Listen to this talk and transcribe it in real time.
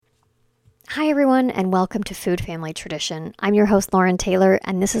Hi, everyone, and welcome to Food Family Tradition. I'm your host, Lauren Taylor,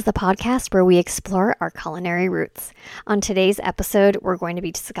 and this is the podcast where we explore our culinary roots. On today's episode, we're going to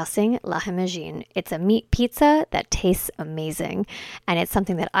be discussing Laham. It's a meat pizza that tastes amazing, and it's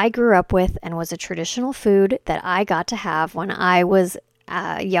something that I grew up with and was a traditional food that I got to have when I was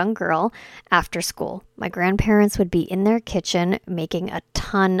a young girl after school. My grandparents would be in their kitchen making a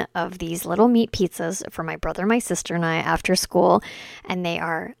ton of these little meat pizzas for my brother, my sister, and I after school, and they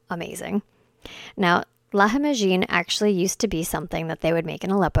are amazing. Now, Laham actually used to be something that they would make in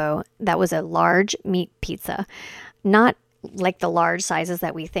Aleppo that was a large meat pizza, not like the large sizes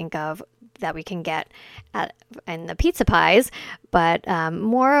that we think of that we can get in the pizza pies, but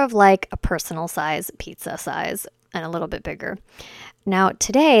more of like a personal size pizza size and a little bit bigger. Now,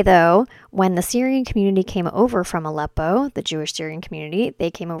 today, though, when the Syrian community came over from Aleppo, the Jewish Syrian community,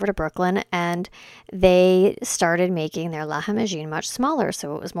 they came over to Brooklyn and they started making their Laham much smaller.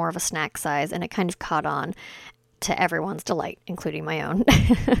 So it was more of a snack size and it kind of caught on to everyone's delight, including my own.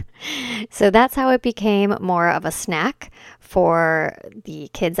 So that's how it became more of a snack for the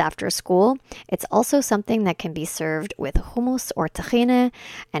kids after school. It's also something that can be served with hummus or tahine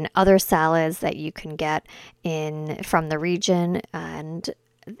and other salads that you can get from the region. And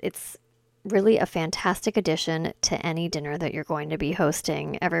it's really a fantastic addition to any dinner that you're going to be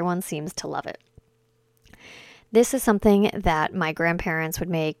hosting. Everyone seems to love it. This is something that my grandparents would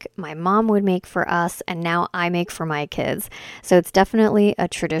make, my mom would make for us, and now I make for my kids. So it's definitely a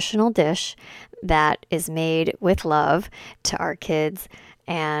traditional dish that is made with love to our kids,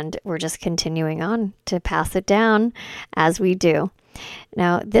 and we're just continuing on to pass it down as we do.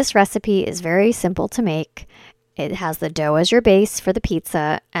 Now, this recipe is very simple to make. It has the dough as your base for the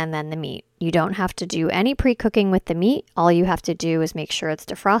pizza and then the meat. You don't have to do any pre-cooking with the meat. All you have to do is make sure it's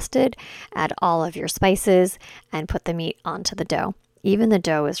defrosted, add all of your spices, and put the meat onto the dough. Even the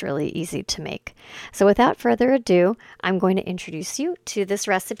dough is really easy to make. So without further ado, I'm going to introduce you to this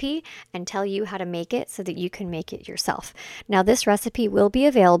recipe and tell you how to make it so that you can make it yourself. Now, this recipe will be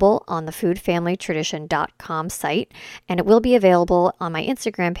available on the foodfamilytradition.com site, and it will be available on my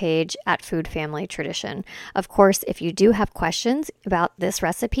Instagram page at foodfamilytradition. Of course, if you do have questions about this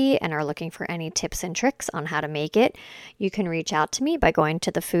recipe and are looking for any tips and tricks on how to make it, you can reach out to me by going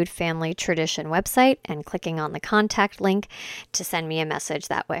to the Food Family Tradition website and clicking on the contact link to send me a message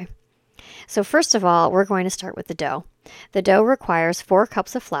that way. So first of all, we're going to start with the dough. The dough requires 4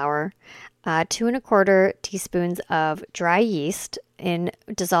 cups of flour, 2¼ teaspoons of dry yeast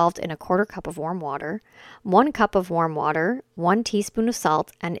dissolved in 1/4 cup of warm water, 1 cup of warm water, 1 teaspoon of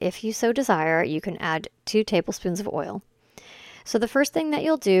salt, and if you so desire, you can add 2 tablespoons of oil. So the first thing that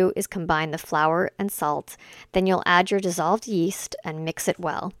you'll do is combine the flour and salt. Then you'll add your dissolved yeast and mix it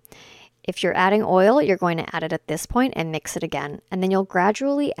well. If you're adding oil, you're going to add it at this point and mix it again. And then you'll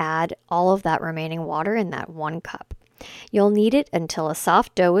gradually add all of that remaining water in that 1 cup. You'll knead it until a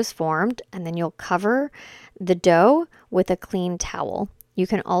soft dough is formed, and then you'll cover the dough with a clean towel. You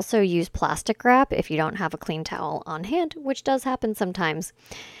can also use plastic wrap if you don't have a clean towel on hand, which does happen sometimes.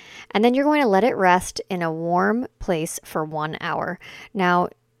 And then you're going to let it rest in a warm place for 1 hour. Now,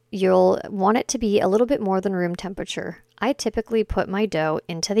 you'll want it to be a little bit more than room temperature. I typically put my dough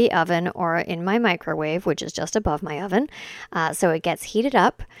into the oven or in my microwave, which is just above my oven, so it gets heated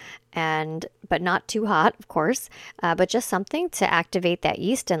up, but not too hot, of course, but just something to activate that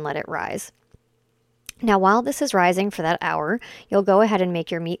yeast and let it rise. Now, while this is rising for that hour, you'll go ahead and make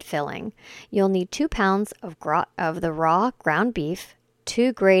your meat filling. You'll need 2 pounds of the raw ground beef,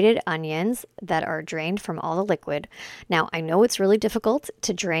 2 grated onions that are drained from all the liquid. Now, I know it's really difficult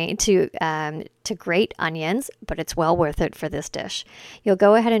to grate onions, but it's well worth it for this dish. You'll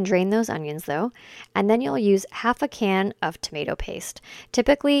go ahead and drain those onions though, and then you'll use half a can of tomato paste.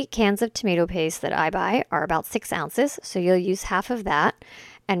 Typically, cans of tomato paste that I buy are about 6 ounces, so you'll use half of that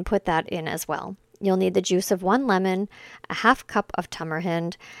and put that in as well. You'll need the juice of 1 lemon, a half cup of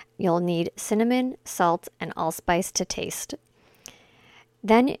tamarind. You'll need cinnamon, salt, and allspice to taste.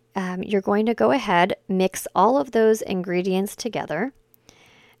 Then you're going to go ahead, mix all of those ingredients together,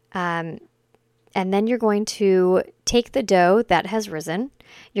 and then you're going to take the dough that has risen.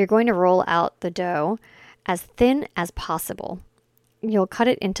 You're going to roll out the dough as thin as possible. You'll cut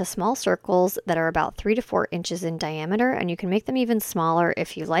it into small circles that are about 3 to 4 inches in diameter, and you can make them even smaller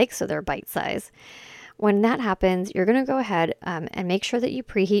if you like, so they're bite size. When that happens, you're going to go ahead and make sure that you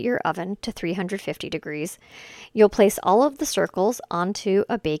preheat your oven to 350 degrees. You'll place all of the circles onto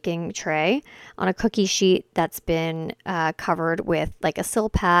a baking tray on a cookie sheet that's been covered with like a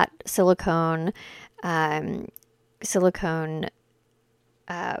silicone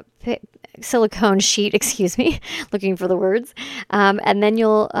silicone sheet, excuse me, looking for the words. And then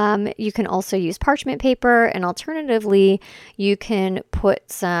you can also use parchment paper, and alternatively, you can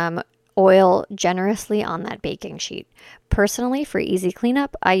put some oil generously on that baking sheet. Personally, for easy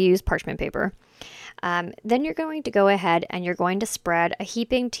cleanup, I use parchment paper. Then you're going to go ahead and you're going to spread a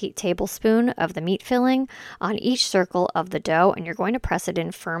heaping tablespoon of the meat filling on each circle of the dough, and you're going to press it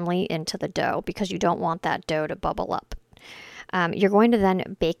in firmly into the dough because you don't want that dough to bubble up. You're going to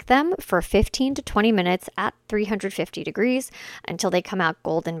then bake them for 15 to 20 minutes at 350 degrees until they come out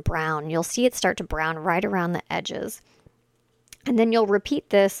golden brown. You'll see it start to brown right around the edges. And then you'll repeat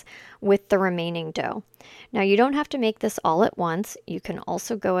this with the remaining dough. Now, you don't have to make this all at once. You can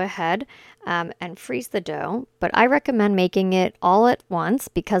also go ahead and freeze the dough, but I recommend making it all at once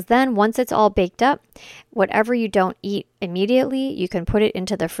because then once it's all baked up, whatever you don't eat immediately, you can put it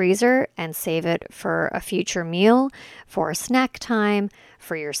into the freezer and save it for a future meal, for a snack time,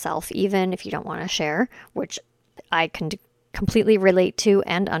 for yourself, even if you don't want to share, which I can completely relate to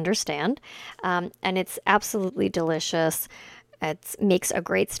and understand. And it's absolutely delicious. It makes a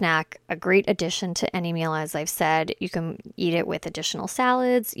great snack, a great addition to any meal, as I've said. You can eat it with additional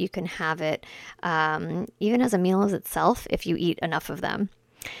salads. You can have it even as a meal as itself if you eat enough of them.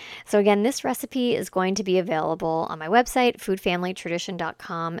 So again, this recipe is going to be available on my website,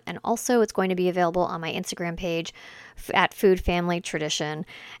 foodfamilytradition.com, and also it's going to be available on my Instagram page at Food Family Tradition.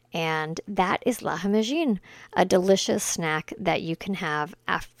 And that is Laham, a delicious snack that you can have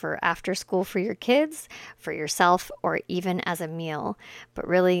after school for your kids, for yourself, or even as a meal. But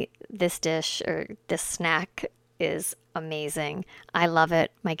really, this dish or this snack is amazing. I love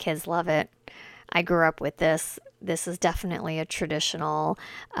it. My kids love it. I grew up with this. This is definitely a traditional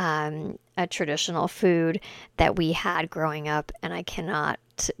food that we had growing up, and I cannot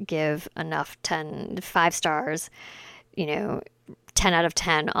give enough 5 stars, 10 out of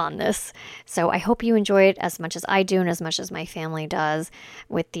 10 on this. So I hope you enjoy it as much as I do and as much as my family does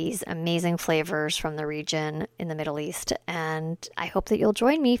with these amazing flavors from the region in the Middle East. And I hope that you'll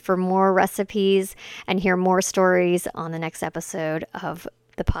join me for more recipes and hear more stories on the next episode of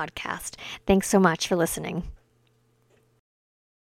the podcast. Thanks so much for listening.